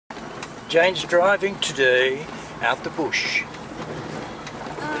Jane's driving today out the bush.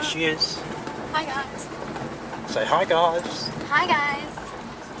 There she is. Hi guys. Say hi guys. Hi guys.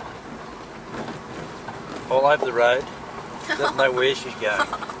 All over the road. Doesn't know where she's going.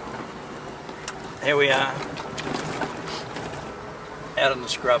 Here we are. Out in the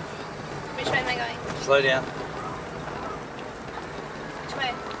scrub. Which way am I going? Slow down. Which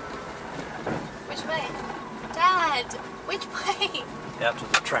way? Which way? Dad, which way? Out to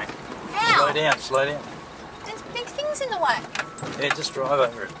the track. How? Slow down, slow down. There's big things in the way. Yeah, just drive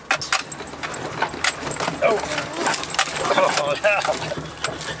over it. Oh! Oh no! I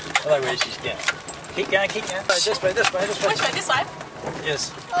don't know where she's going. Keep going, keep going. This way, this way, this way. Which way? This way?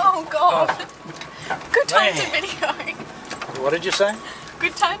 Yes. Oh God. Oh. Good time Man. to video. What did you say?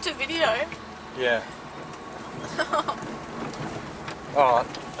 Good time to video. Yeah. Alright,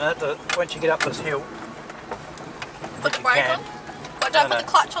 once you get up this hill, Put the you brake can. on? What, do I put the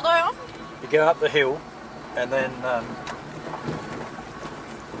clutch all the way on? You go up the hill and then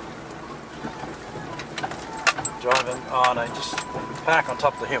driving, oh no, just park on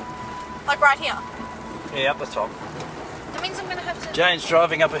top of the hill. Like right here? Yeah, up the top. That means I'm going to have to... Jane's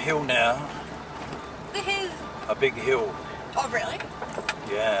driving up a hill now. The hill. A big hill. Oh really?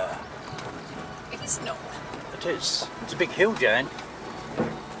 Yeah. It is not. It is. It's a big hill, Jane.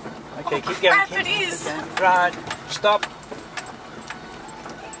 Okay, Oh, keep crap, going. it is. Keep going. Right, stop.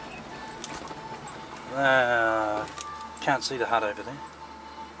 Can't see the hut over there.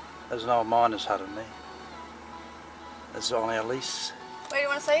 There's an old miner's hut in there. It's on our lease. Where do you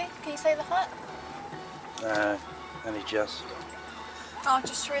want to see? Can you see the hut? Only just. Oh,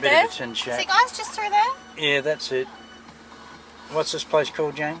 just through Bit there? of a tin shack. See guys, just through there? Yeah, that's it. What's this place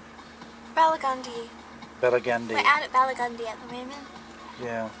called, Jane? Balagundi. Balagundi. We're out at Balagundi at the moment.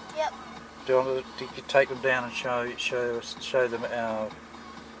 Yeah. Yep. Do you want to take them down and show them our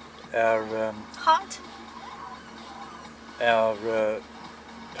Hut?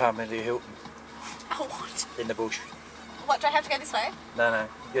 Parmelia Hilton Oh, what? in the bush? What, do I have to go this way? No,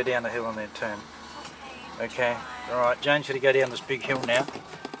 go down the hill and then turn. Okay. Okay. All right, Jane's going to go down this big hill now.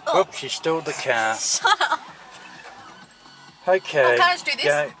 Oh. Oops, she stalled the car. Shut up. Okay. Oh, can I just do this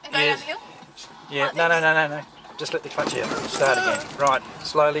and go down yes. the hill? Yeah. Like No. this? Just let the clutch out. Start again. Right.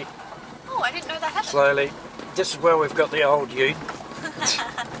 Slowly. Oh, I didn't know that happened. Slowly. This is where we've got the old ute.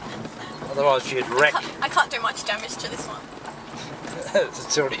 Otherwise you'd wreck. I can't do much damage to this one.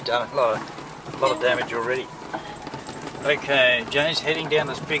 It's already done a lot of damage already. Okay, Jane's heading down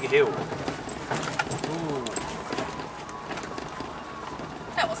this big hill. Ooh.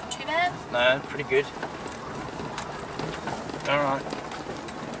 That wasn't too bad. No, pretty good. Alright.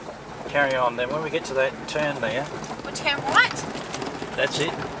 Carry on then. When we get to that turn there, We'll turn right. that's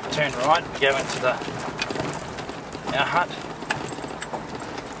it. Turn right, go into our hut.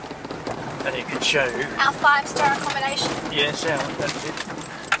 And you can show. Our 5-star accommodation. Yes, that's it.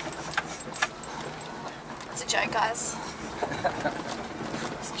 It's a joke, guys.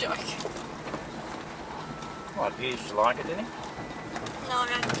 It's a joke. Well, you used to like it, didn't you? No, I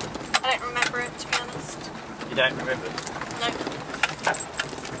don't remember it, to be honest. You don't remember it? No.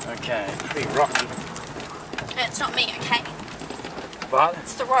 Okay, pretty rocky. And it's not me, okay? But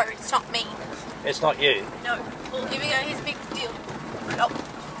It's the road, it's not me. it's not you. No. Well, here we go, here's a big deal. Nope.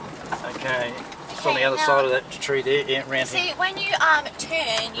 Okay, it's on the Okay, other now- side of that tree there, yeah, round See, here. when you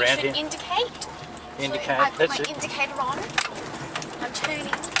turn, you Round should here. indicate. Indicate, So I put that's my it. indicator on. I'm turning.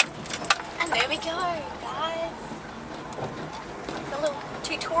 And there we go, guys. A little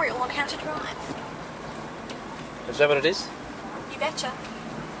tutorial on how to drive. Is that what it is? You betcha.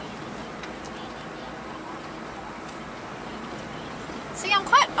 See,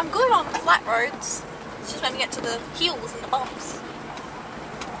 I'm good on flat roads. It's just when we get to the hills and the bumps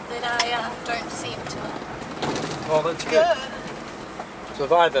that I don't seem to. Well, that's good. So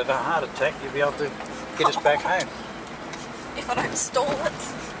if I have a heart attack, you'll be able to get us back home. If I don't stall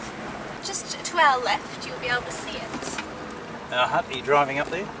it. Just to our left, you'll be able to see it. Our hut, are you driving up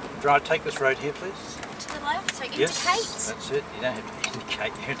there? Take this road here, please. To the left, so indicate. Yes, that's it. You don't have to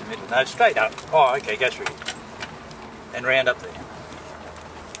indicate, you're in the middle. No, straight up. Oh, okay, go through here. And round up there.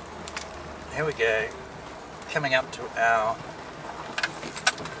 Here we go. Coming up to our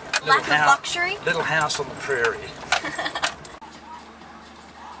Lack of luxury. little house on the prairie.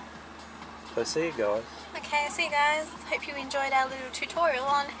 So see you guys. Okay, see you guys. Hope you enjoyed our little tutorial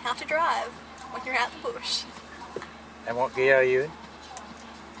on how to drive when you're out the bush. And what gear are you in?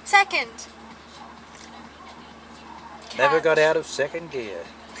 Second. Never got out of second gear.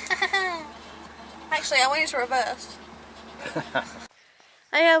 Actually, I went into reverse.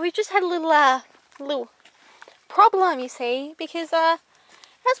 We just had a little problem, you see, because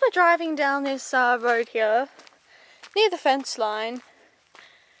As we're driving down this road here, near the fence line,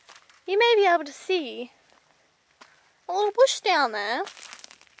 you may be able to see a little bush down there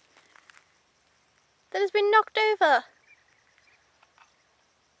that has been knocked over.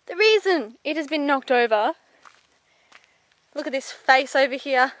 The reason it has been knocked over, look at this face over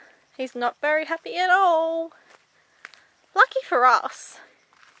here, he's not very happy at all. Lucky for us,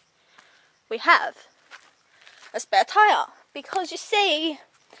 we have a spare tyre, because you see,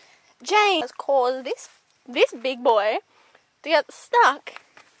 Jane has caused this big boy to get stuck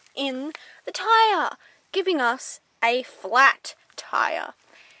in the tyre, giving us a flat tyre.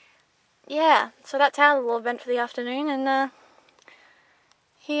 Yeah, so that's our little event for the afternoon, and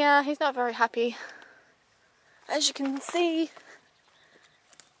he's not very happy. As you can see,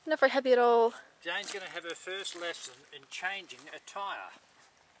 not very happy at all. Jane's going to have her first lesson in changing a tyre.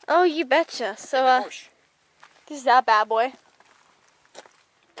 Oh, you betcha. So this is our bad boy.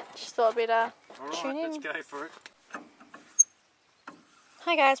 Just thought we'd tune in. Let's go for it.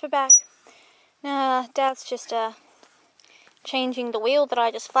 Hi guys, we're back. Now, Dad's just changing the wheel that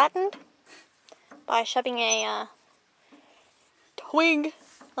I just flattened by shoving a twig.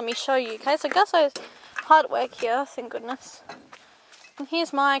 Let me show you. Okay, so Gusso's hard at work here, thank goodness. And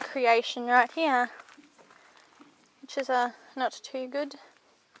here's my creation right here, which is not too good.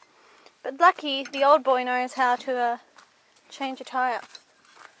 But lucky, the old boy knows how to change a tyre.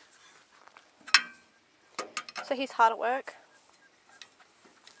 So he's hard at work.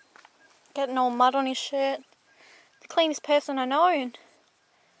 Getting all mud on his shirt. The cleanest person I know.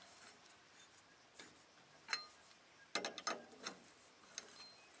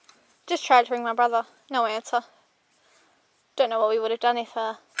 Just tried to ring my brother. No answer. Don't know what we would have done if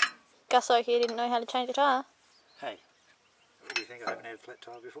Gusso here didn't know how to change a tyre. Hey, what do you think? I haven't had a flat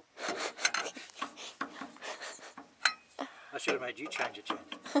tyre before. I should have made you change it, Jane.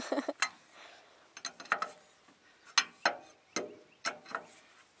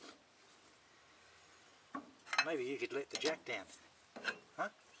 Maybe you could let the jack down. Huh?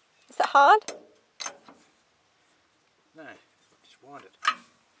 Is that hard? No, just wind it.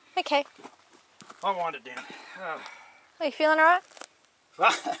 Okay. I'll wind it down. Oh. Are you feeling alright?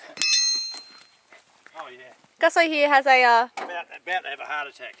 Oh yeah. Gusso here has a about to have a heart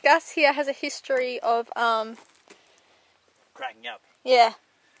attack. Gus here has a history of cracking up. Yeah.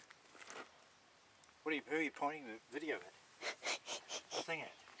 Who are you pointing the video at? The thing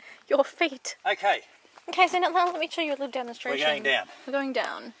at? Your feet. Okay. Okay, so now let me show you a little demonstration. We're going down. We're going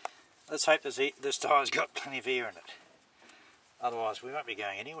down. Let's hope this tyre's got plenty of air in it. Otherwise, we won't be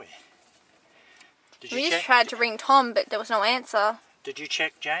going anywhere. We just tried to ring Tom, but there was no answer. Did you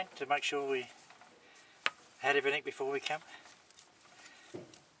check, Jane, to make sure we had everything before we come? What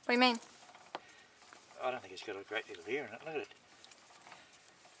do you mean? I don't think it's got a great deal of air in it. Look at it.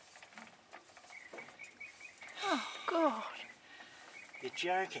 Oh, God. You're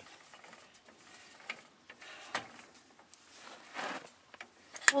joking.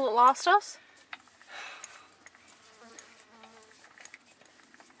 Will it last us?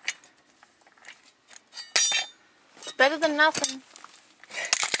 It's better than nothing.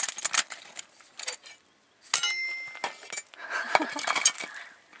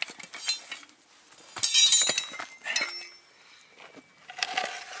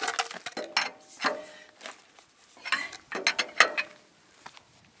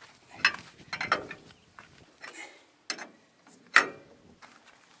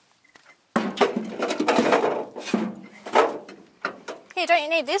 Here, don't you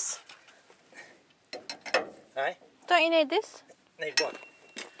need this? Hey? Don't you need this? Need what?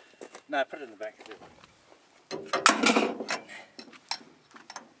 No, put it in the back of it.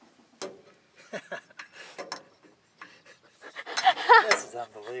 This is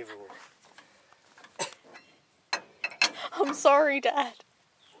unbelievable. I'm sorry, Dad.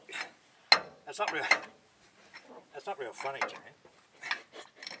 That's not real funny, Jane.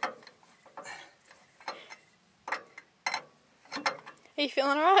 Are you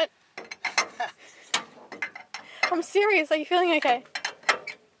feeling alright? I'm serious, are you feeling okay?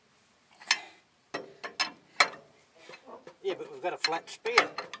 Yeah, but we've got a flat spear.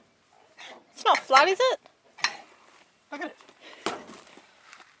 It's not flat, is it? Look at it.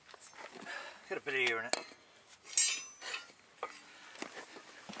 Got a bit of air in it.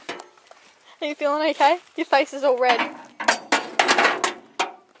 Are you feeling okay? Your face is all red.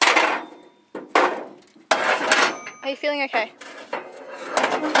 Are you feeling okay?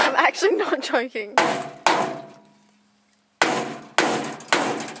 I'm actually not joking.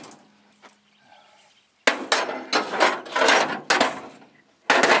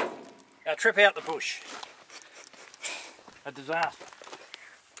 Our trip out the bush. A disaster.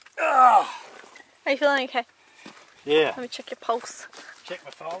 Are you feeling okay? Yeah. Let me check your pulse. Check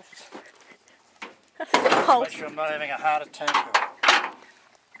my pulse. Pulse. Make sure I'm not having a heart attack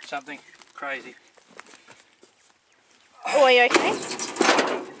or something crazy. Oh, are you okay?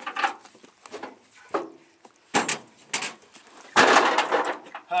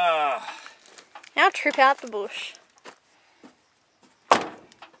 Ah. Now trip out the bush.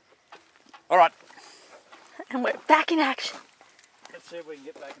 Alright. And we're back in action. Let's see if we can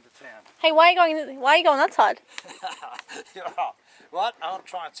get back into town. Hey, why are you going that side? What? I'll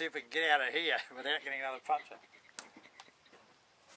try and see if we can get out of here without getting another puncture.